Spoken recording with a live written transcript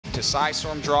to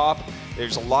Psystorm drop.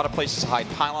 There's a lot of places to hide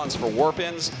pylons for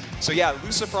warp-ins. So yeah,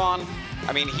 Lucifron,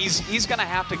 I mean, he's going to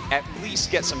have to at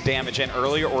least get some damage in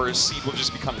earlier, or his Seed will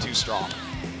just become too strong.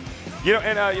 You know,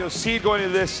 and you know, Seed going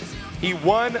into this, he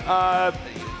won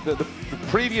the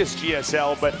previous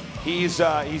GSL, but he's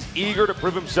eager to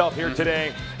prove himself here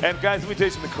today. And guys, let me tell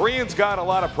you something, the Koreans got a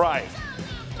lot of pride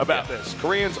about this.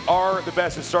 Koreans are the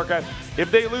best at StarCraft.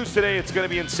 If they lose today, it's going to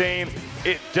be insane.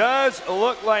 It does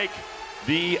look like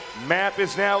the map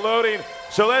is now loading.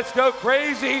 So let's go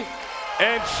crazy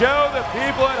and show the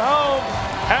people at home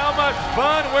how much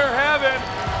fun we're having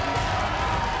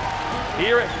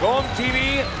here at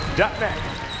GoldenTV.net.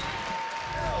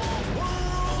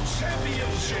 World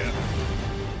Championship.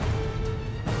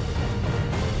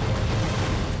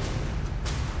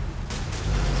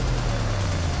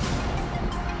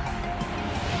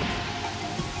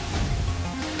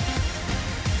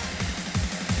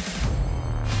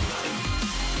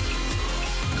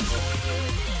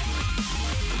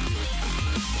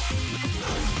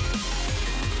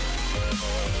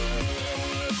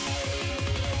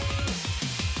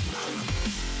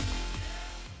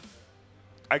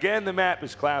 Again, the map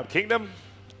is Cloud Kingdom.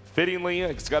 Fittingly,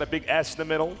 it's got a big S in the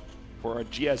middle for a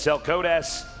GSL code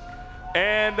S.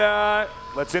 And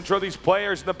let's intro these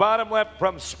players in the bottom left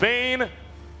from Spain.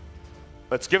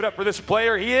 Let's give it up for this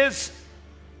player. He is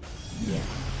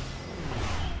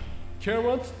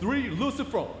Carrot 3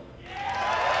 Lucifron.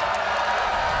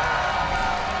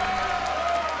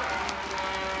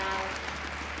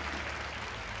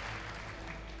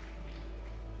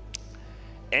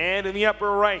 And in the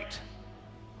upper right,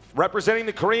 representing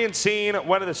the Korean scene,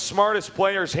 one of the smartest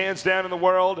players hands down in the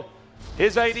world.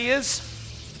 His ideas?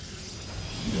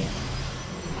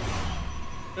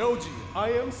 LG,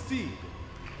 I am Seed.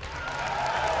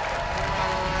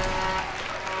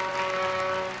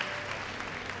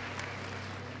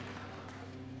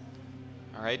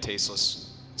 All right,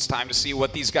 Tasteless. It's time to see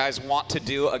what these guys want to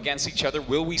do against each other.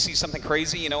 Will we see something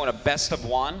crazy? You know, in a best of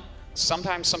one,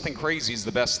 sometimes something crazy is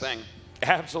the best thing.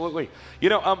 Absolutely. You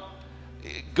know,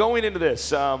 going into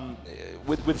this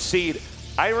with Seed,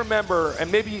 I remember,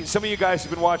 and maybe some of you guys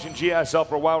have been watching GSL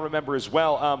for a while remember as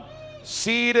well,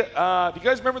 Seed, do you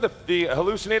guys remember the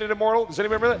hallucinated immortal? Does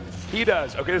anyone remember that? He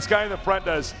does. Okay, this guy in the front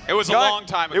does. It was a long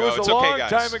time ago. It was it's a long okay,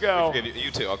 guys. time ago. You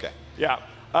too, okay. Yeah.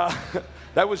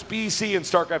 That was BC in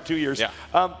StarCraft 2 years. Yeah.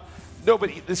 No,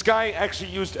 but this guy actually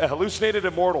used a hallucinated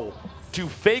immortal to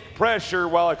fake pressure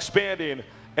while expanding.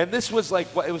 And this was like,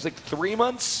 what, it was like 3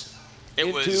 months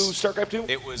into StarCraft 2?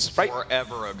 It was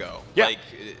forever ago. Yeah. Like,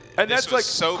 and that's like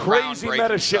so crazy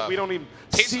meta shit stuff. we don't even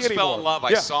Tasteless see anymore. fell in love.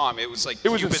 I saw him. It was like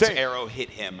Cupid's insane. arrow hit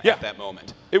him Yeah. at that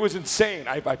moment. It was insane.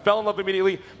 I fell in love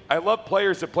immediately. I love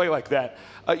players that play like that.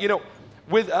 You know,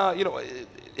 with you know,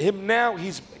 him now,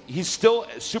 he's still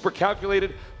super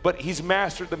calculated, but he's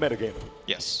mastered the metagame.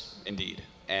 Yes, indeed.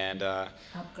 And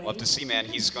love to see, man.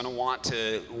 He's going to want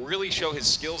to really show his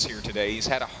skills here today. He's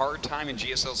had a hard time in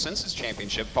GSL since his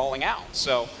championship, falling out.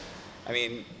 So, I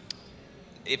mean,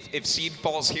 if Seed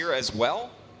falls here as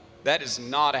well, that is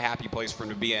not a happy place for him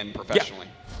to be in professionally.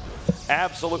 Yeah.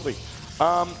 Absolutely.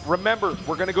 Remember,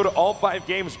 we're going to go to all 5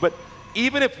 games, but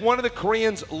even if one of the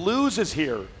Koreans loses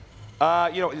here, you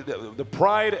know, the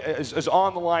pride is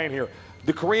on the line here.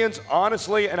 The Koreans,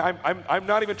 honestly, and I'm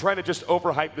not even trying to just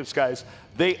overhype this, guys.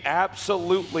 They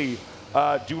absolutely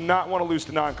do not want to lose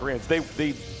to non-Koreans.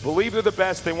 They believe they're the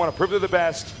best. They want to prove they're the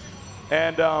best.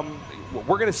 And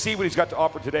we're going to see what he's got to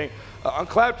offer today. On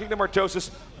Cloud Kingdom Artosis,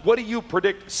 what do you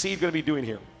predict Seed going to be doing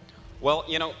here? Well,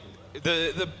 you know,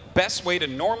 the best way to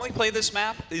normally play this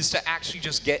map is to actually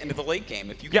just get into the late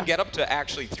game. If you can get up to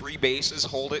actually 3 bases,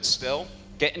 hold it still,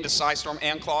 get into Psystorm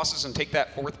and Colossus and take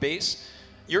that 4th base,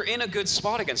 you're in a good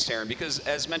spot against Terran because,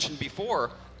 as mentioned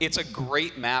before, it's a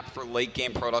great map for late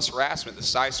game Protoss harassment. The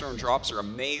Psystorm drops are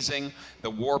amazing.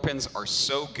 The Warpins are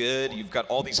so good. You've got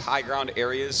all these high ground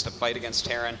areas to fight against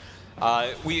Terran.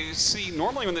 We see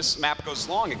normally when this map goes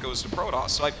long, it goes to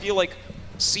Protoss. So I feel like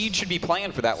Seed should be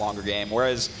playing for that longer game.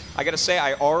 Whereas I got to say,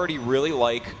 I already really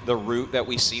like the route that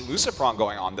we see Lucifron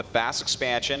going on, the fast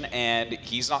expansion, and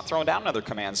he's not throwing down another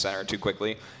command center too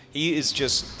quickly. He is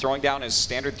just throwing down his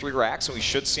standard 3 racks, so we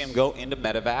should see him go into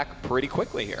medevac pretty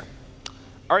quickly here.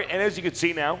 All right, and as you can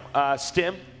see now,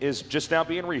 Stim is just now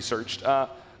being researched.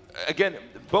 Again,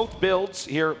 both builds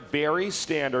here very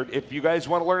standard. If you guys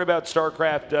want to learn about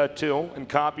StarCraft 2 and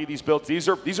copy these builds, these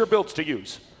are builds to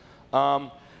use.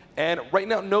 And right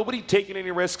now, nobody taking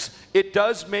any risks. It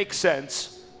does make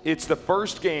sense It's the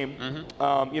first game,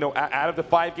 you know, out of the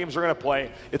 5 games we're going to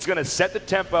play. It's going to set the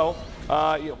tempo.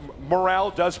 You know,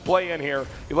 morale does play in here.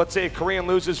 Let's say a Korean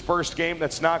loses first game,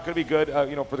 that's not going to be good,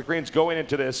 you know, for the Koreans going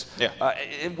into this. Yeah.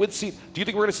 And with do you think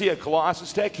we're going to see a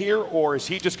Colossus tech here, or is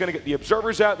he just going to get the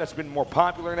observers out? That's been more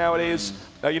popular nowadays.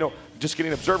 You know, just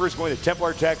getting observers going to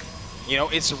Templar tech. You know,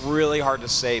 it's really hard to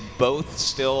say. Both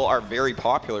still are very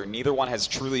popular. Neither one has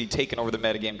truly taken over the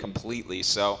metagame completely.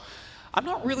 So I'm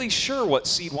not really sure what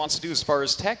Seed wants to do as far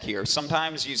as tech here.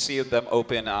 Sometimes you see them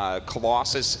open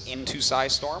Colossus into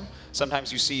Psystorm.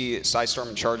 Sometimes you see Psystorm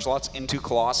and Charge Lots into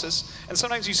Colossus. And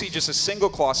sometimes you see just a single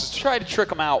Colossus to try to trick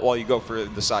them out while you go for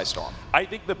the Psystorm. I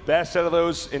think the best out of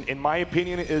those, in my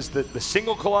opinion, is the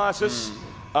single Colossus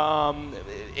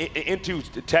into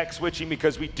tech switching,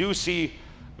 because we do see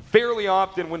fairly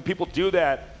often when people do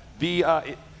that,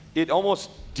 it almost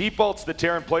defaults the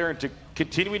Terran player into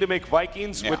continuing to make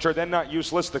Vikings, which are then not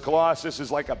useless. The Colossus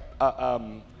is like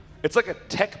it's like a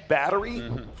tech battery.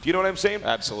 Do you know what I'm saying?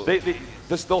 Absolutely.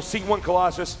 They'll see one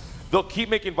Colossus, they'll keep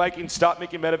making Vikings, stop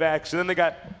making medevacs, and then they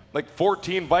got like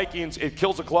 14 Vikings. It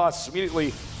kills a Colossus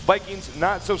immediately. Vikings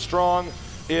not so strong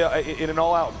in an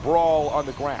all-out brawl on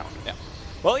the ground. Yeah.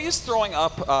 Well, he is throwing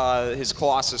up his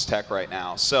Colossus tech right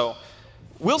now, so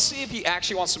we'll see if he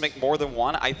actually wants to make more than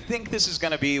one. I think this is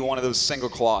going to be one of those single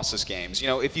Colossus games. You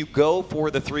know, if you go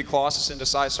for the 3 Colossus into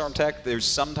Psystorm tech, there's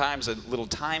sometimes a little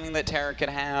timing that Terran can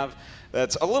have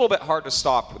that's a little bit hard to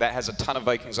stop. That has a ton of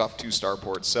Vikings off 2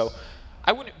 starports. So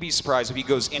I wouldn't be surprised if he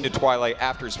goes into Twilight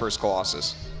after his first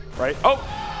Colossus. Right? Oh!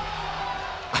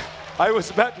 I was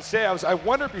about to say, I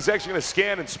wonder if he's actually going to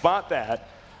scan and spot that.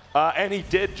 And he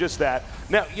did just that.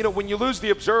 Now, you know, when you lose the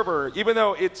Observer, even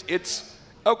though it's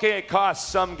okay, it costs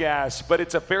some gas, but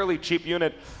it's a fairly cheap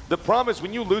unit. The problem is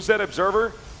when you lose that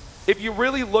Observer, if you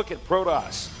really look at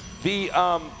Protoss, the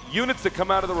units that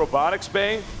come out of the robotics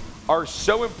bay are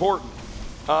so important.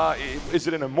 Is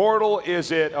it an Immortal?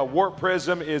 Is it a Warp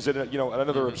Prism? Is it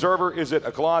another Observer? Is it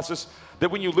a Colossus? That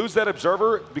when you lose that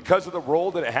Observer, because of the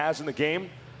role that it has in the game,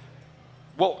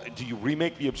 well, do you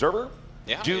remake the Observer?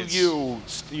 Yeah.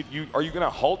 Are you going to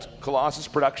halt Colossus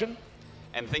production?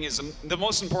 And the thing is, the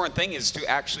most important thing is to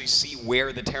actually see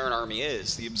where the Terran army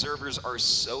is. The observers are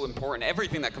so important.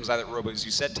 Everything that comes out of that robo, as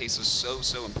you said, Tace, is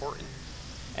so important.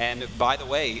 And by the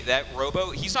way, that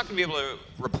robo, he's not going to be able to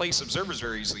replace observers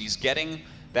very easily. He's getting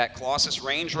that Colossus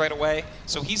range right away,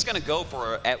 so he's going to go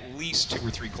for at least 2 or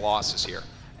 3 Colossus here.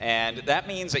 And that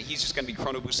means that he's just going to be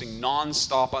chrono boosting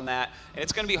non-stop on that, and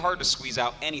it's going to be hard to squeeze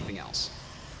out anything else.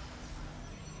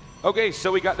 Okay,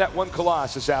 so we got that one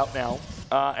Colossus out now.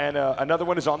 And another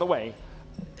one is on the way.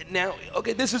 Now,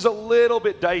 okay, this is a little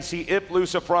bit dicey if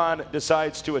Lucifron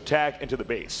decides to attack into the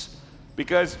base.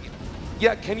 Because,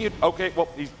 yeah, can you, okay, well,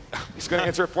 he's going to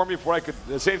answer it for me before I could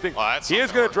say anything. Well, he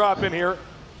is going to drop in here,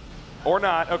 or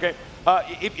not, okay.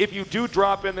 If you do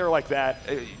drop in there like that,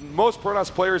 most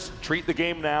Protoss players treat the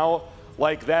game now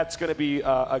like that's going to be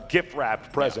a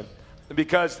gift-wrapped present. Yeah.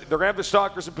 Because they're going to have the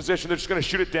Stalkers in position, they're just going to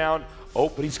shoot it down. Oh,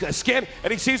 but he's going to scan,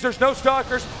 and he sees there's no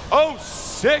Stalkers. Oh,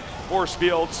 sick force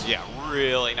fields. Yeah,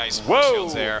 really nice force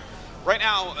fields there. Right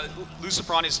now,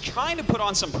 Lucifron is trying to put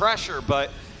on some pressure, but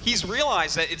he's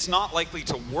realized that it's not likely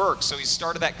to work, so he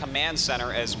started that command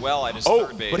center as well at his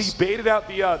third base. But he baited out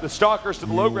the Stalkers to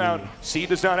the low ground. Seed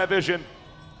does not have vision.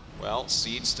 Well,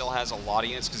 Seed still has a lot of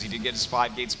units because he did get his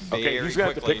 5 gates very quickly. Okay, he's going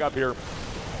to have to pick up here.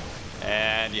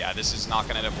 And yeah, this is not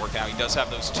going to end up working out. He does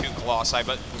have those 2 Colossi,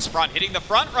 but Lucifron hitting the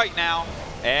front right now.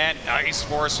 And nice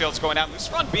force fields going out.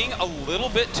 Lucifron being a little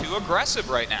bit too aggressive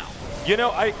right now. You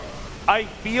know, I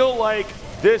feel like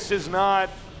this is not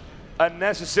a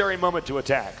necessary moment to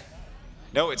attack.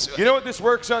 No, it's... You know what this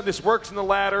works on? This works in the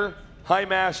ladder, high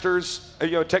masters,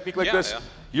 you know, technique like this. Yeah.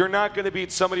 You're not going to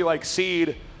beat somebody like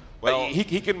Seed. Well, he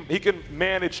can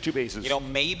manage 2 bases. You know,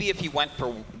 maybe if he went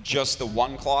for just the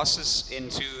 1 Colossus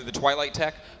into the Twilight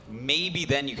tech, maybe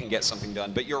then you can get something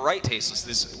done. But you're right,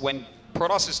 Tasteless. When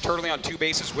Protoss is turtling on 2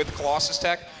 bases with Colossus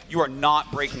tech, you are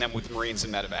not breaking them with Marines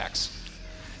and medevacs.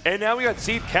 And now we got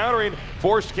Seed countering,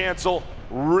 forced cancel.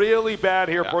 Really bad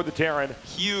here for the Terran.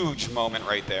 Huge moment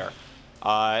right there.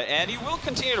 And he will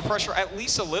continue to pressure at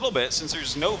least a little bit since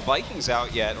there's no Vikings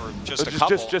out yet, or just a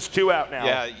couple. Just 2 out now.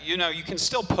 Yeah, you know, you can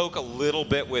still poke a little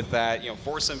bit with that, you know,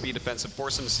 force them to be defensive,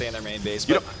 force them to stay in their main base.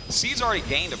 But Seed's already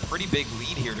gained a pretty big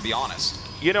lead here, to be honest.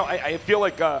 You know, I feel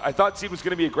like I thought Seed was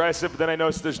going to be aggressive, but then I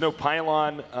noticed there's no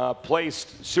pylon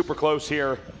placed super close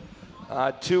here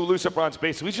to Lucifron's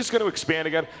base. So he's just going to expand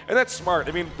again, and that's smart.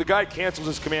 I mean, the guy cancels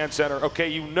his command center. Okay,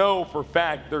 you know for a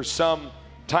fact there's some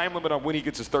time limit on when he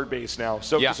gets his third base now.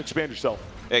 So just expand yourself.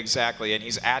 Exactly, and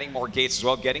he's adding more gates as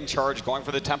well, getting charged, going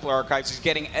for the Templar Archives. He's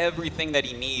getting everything that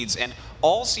he needs, and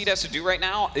all Seed has to do right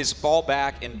now is fall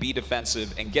back and be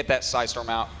defensive and get that Psystorm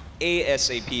out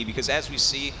ASAP, because as we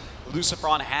see,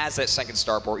 Lucifron has that second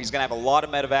starport. He's going to have a lot of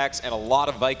medevacs and a lot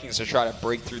of Vikings to try to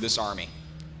break through this army.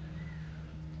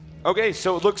 Okay,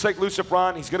 so it looks like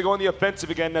Lucifron, he's going to go on the offensive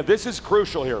again. Now, this is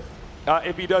crucial here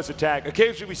if he does attack.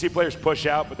 Occasionally, we see players push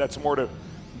out, but that's more to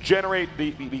generate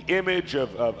the image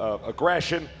of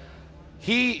aggression.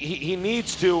 He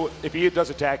needs to, if he does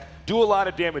attack, do a lot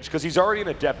of damage because he's already in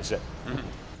a deficit.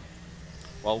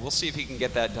 Well, we'll see if he can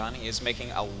get that done. He is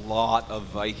making a lot of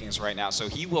Vikings right now, so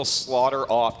he will slaughter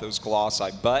off those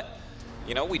Colossi. But,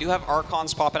 you know, we do have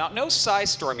Archons popping out. No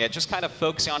Psystorm yet, just kind of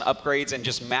focusing on upgrades and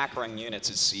just macroing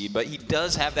units at Seed. But he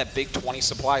does have that big 20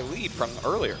 supply lead from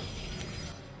earlier.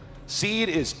 Seed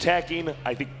is tacking,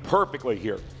 I think, perfectly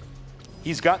here.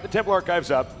 He's got the Temple Archives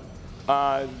up.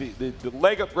 The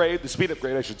leg upgrade, the speed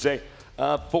upgrade, I should say,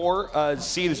 for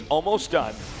Seed is almost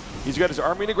done. He's got his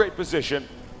army in a great position.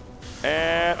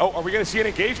 And, oh, are we going to see an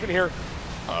engagement here?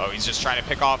 Oh, he's just trying to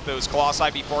pick off those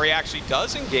Colossi before he actually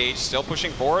does engage. Still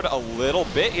pushing forward a little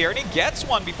bit here, and he gets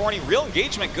one before any real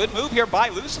engagement. Good move here by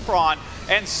Lucifron,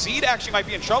 and Seed actually might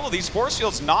be in trouble. These force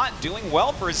fields not doing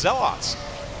well for his Zealots.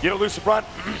 You know, Lucifron,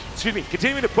 excuse me,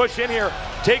 continuing to push in here,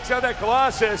 takes out that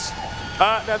Colossus.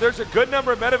 Now, there's a good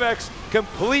number of medevacs,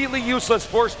 completely useless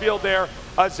force field there.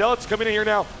 Zealots coming in here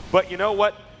now, but you know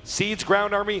what? Seed's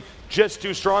ground army, just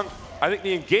too strong. I think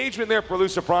the engagement there for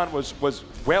Lucifron was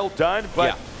well done,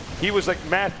 but he was like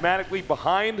mathematically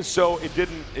behind, so it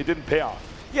didn't pay off.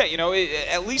 Yeah, you know,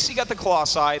 at least he got the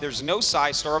Colossi. There's no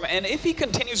Psystorm, and if he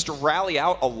continues to rally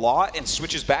out a lot and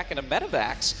switches back into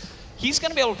medevacs, he's going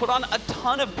to be able to put on a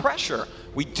ton of pressure.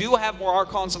 We do have more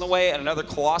Archons on the way and another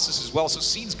Colossus as well, so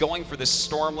Seed's going for this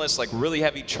Stormless, like really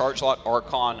heavy charge lot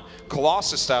Archon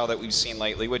Colossus style that we've seen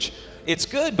lately, which it's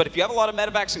good, but if you have a lot of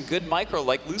medevacs and good micro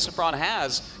like Lucifron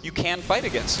has, you can fight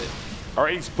against it. All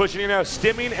right, he's pushing in now,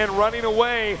 stimming and running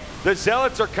away. The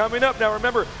Zealots are coming up. Now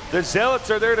remember, the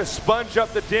Zealots are there to sponge up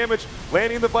the damage,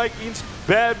 landing the Vikings.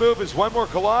 Bad move as one more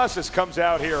Colossus comes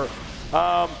out here.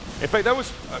 In fact, that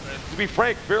was, to be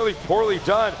frank, fairly poorly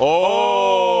done.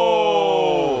 Oh!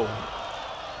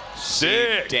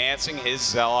 Sick. Dancing his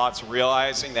Zealots,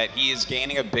 realizing that he is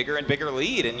gaining a bigger and bigger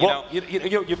lead. And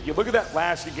you look at that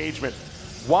last engagement.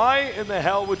 Why in the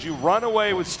hell would you run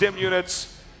away with stim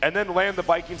units and then land the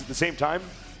Vikings at the same time?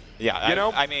 Yeah, you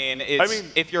know? I mean,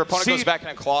 if your opponent goes back in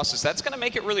a Colossus, that's going to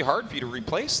make it really hard for you to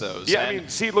replace those. Yeah, I mean,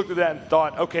 Seed looked at that and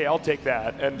thought, okay, I'll take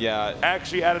that. And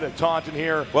actually added a taunt in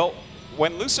here. Well,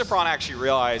 when Lucifron actually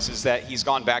realizes that he's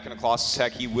gone back into Colossus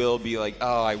tech, he will be like,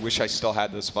 oh, I wish I still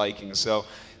had those Vikings. So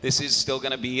this is still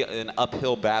going to be an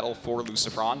uphill battle for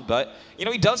Lucifron. But, you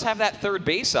know, he does have that third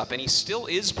base up, and he still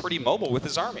is pretty mobile with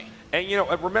his army. And, you know,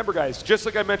 remember, guys, just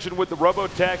like I mentioned with the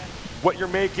Robotech, what you're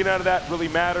making out of that really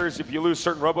matters. If you lose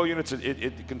certain Robo units,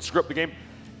 it can screw up the game.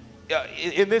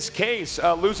 In this case,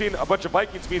 losing a bunch of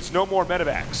Vikings means no more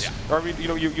medevacs. Yeah. Or, I mean, you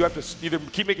know, you have to either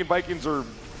keep making Vikings or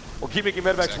keep making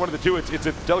medevacs, one of the two. It's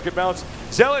a delicate balance.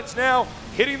 Zealots now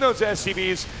hitting those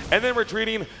SCVs and then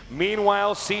retreating.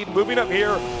 Meanwhile, Seed moving up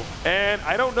here. And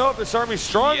I don't know if this army's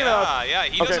strong enough. Yeah,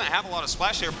 he doesn't have a lot of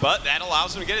splash here, but that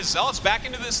allows him to get his Zealots back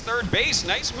into this third base.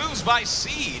 Nice moves by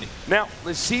Seed. Now,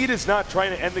 the Seed is not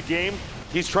trying to end the game.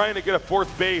 He's trying to get a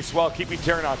fourth base while keeping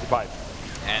Terran occupied.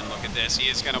 And look at this, he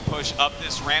is going to push up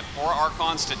this ramp for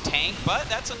Archons to tank, but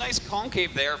that's a nice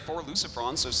concave there for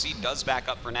Lucifron, so Seed does back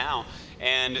up for now.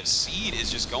 And Seed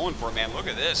is just going for it, man. Look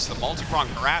at this. The multi-pronged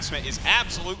harassment is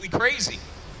absolutely crazy.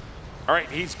 All right,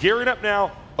 he's gearing up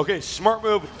now. Okay, smart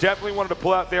move. Definitely wanted to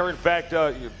pull out there. In fact,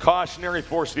 cautionary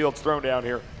force fields thrown down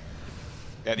here.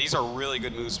 Yeah, these are really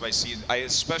good moves by Seed. I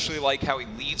especially like how he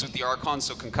leads with the Archons,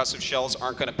 so concussive shells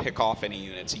aren't going to pick off any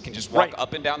units. He can just walk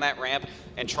up and down that ramp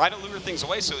and try to lure things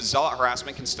away so his Zealot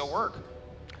harassment can still work.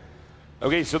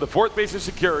 Okay, so the fourth base is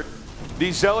secured.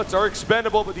 These Zealots are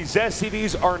expendable, but these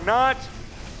SCVs are not.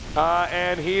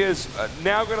 And he is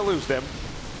now going to lose them.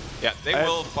 Yeah, they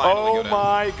will finally go down. Oh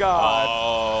my God.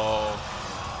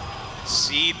 Oh.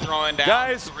 Seed throwing down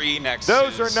guys, 3 Nexuses.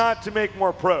 Those are not to make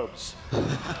more probes.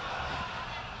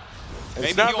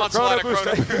 Maybe he wants a lot of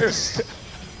Chrono Boost.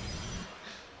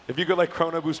 If you could like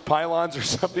Chrono Boost pylons or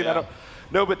something, I don't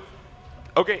know. But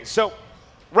okay, so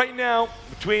right now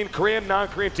between Korean,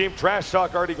 non-Korean team, trash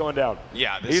talk already going down.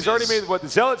 Yeah, he's already made what the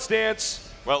Zealot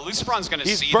stance. Well, Lucifron's going to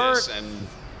see this and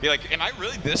be like, am I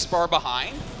really this far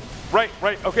behind? Right.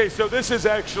 Okay, so this is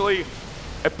actually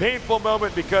a painful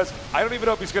moment because I don't even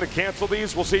know if he's going to cancel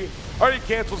these. We'll see. Already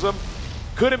cancels them.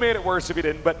 Could have made it worse if he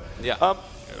didn't. But yeah.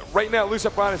 Right now,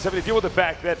 Lucifron is having to deal with the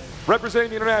fact that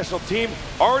representing the international team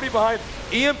already behind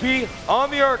EMP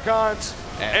on the Archons.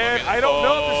 And I don't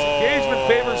know if this engagement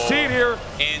favors Seed here.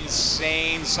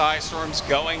 Insane Psystorms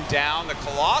going down. The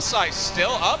Colossi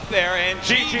still up there, and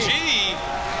GG.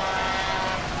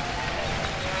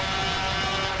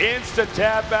 Insta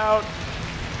tap out.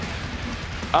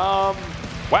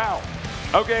 Wow.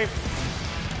 Okay.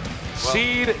 Well,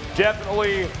 Seed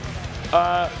definitely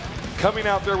coming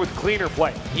out there with cleaner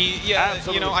play. You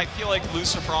know, I feel like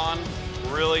Lucifron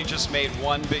really just made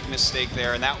one big mistake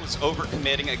there, and that was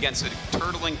overcommitting against a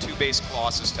turtling 2-base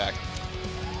Colossus tech.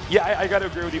 Yeah, I got to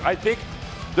agree with you. I think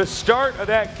the start of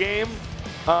that game,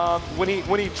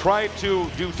 when he tried to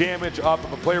do damage off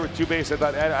of a player with 2 base, I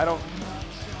thought, I don't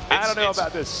know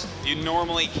about this. You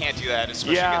normally can't do that,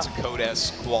 especially against a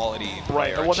Code-S quality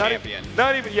player, well, champion.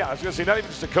 Not even, I was going to say, not even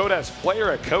just a Code-S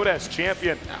player, a Code-S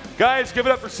champion. No. Guys, give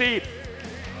it up for Seed.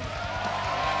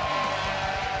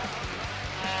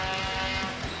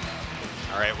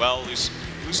 All right, well,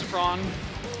 Lucifron,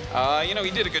 you know, he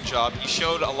did a good job. He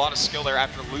showed a lot of skill there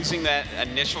after losing that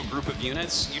initial group of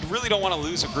units. You really don't want to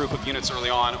lose a group of units early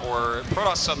on, or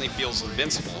Protoss suddenly feels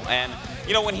invincible. And,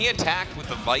 you know, when he attacked with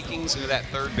the Vikings into that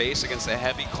 3rd base against the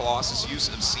heavy Colossus use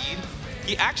of Seed,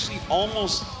 he actually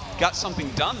almost got something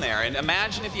done there. And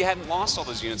imagine if he hadn't lost all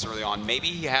those units early on. Maybe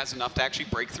he has enough to actually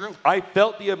break through. I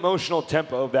felt the emotional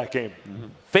tempo of that game. Mm-hmm.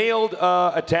 Failed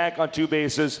attack on 2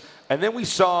 bases, and then we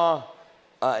saw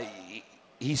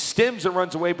he stims and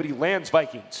runs away, but he lands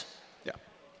Vikings. Yeah.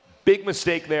 Big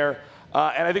mistake there.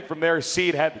 And I think from there,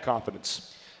 Seed had the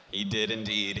confidence. He did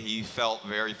indeed. He felt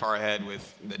very far ahead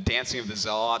with the dancing of the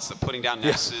Zealots, the putting down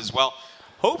Nexuses. Yeah. Well,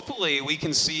 hopefully we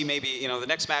can see maybe, you know, the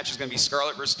next match is going to be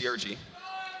Scarlet versus DRG.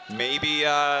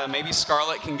 Maybe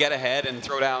Scarlet can get ahead and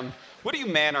throw down. What do you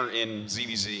manner in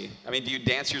ZVZ? I mean, do you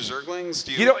dance your Zerglings?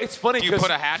 Do you know, it's funny. Do you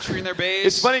put a hatchery in their base?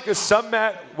 It's funny because some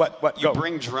what? You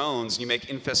bring drones. And you make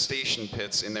infestation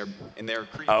pits in their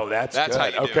creep. Oh, that's good. How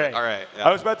you do it. All right. Yeah.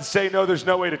 I was about to say no. There's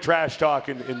no way to trash talk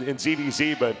in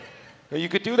ZVZ, but you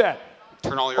could do that.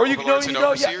 Turn all your overlords into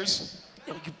overseers.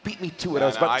 Yeah, you beat me to it. I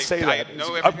was about to say that.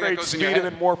 Upgrade speed and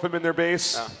then morph them in their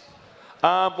base.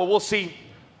 Yeah. Well, we'll see.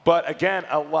 But again,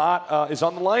 a lot is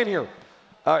on the line here.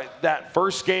 That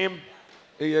first game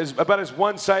is about as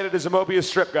one-sided as a Mobius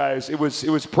strip, guys. It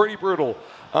was pretty brutal.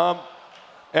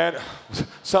 And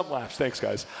some laughs, thanks,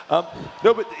 guys.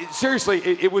 No, but seriously,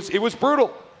 it was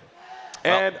brutal.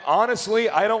 And honestly,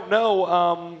 I don't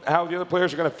know how the other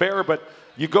players are going to fare, but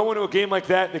you go into a game like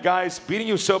that, and the guy's beating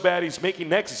you so bad he's making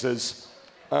Nexuses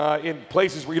in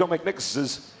places where you don't make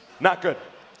Nexuses. Not good.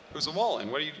 It was a wall-in.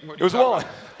 What are you It was a wall-in.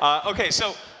 Okay,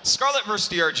 so Scarlet versus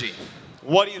DRG.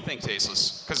 What do you think,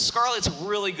 Tasteless? Because Scarlet's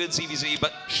really good ZVZ,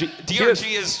 but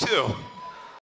DRG is too.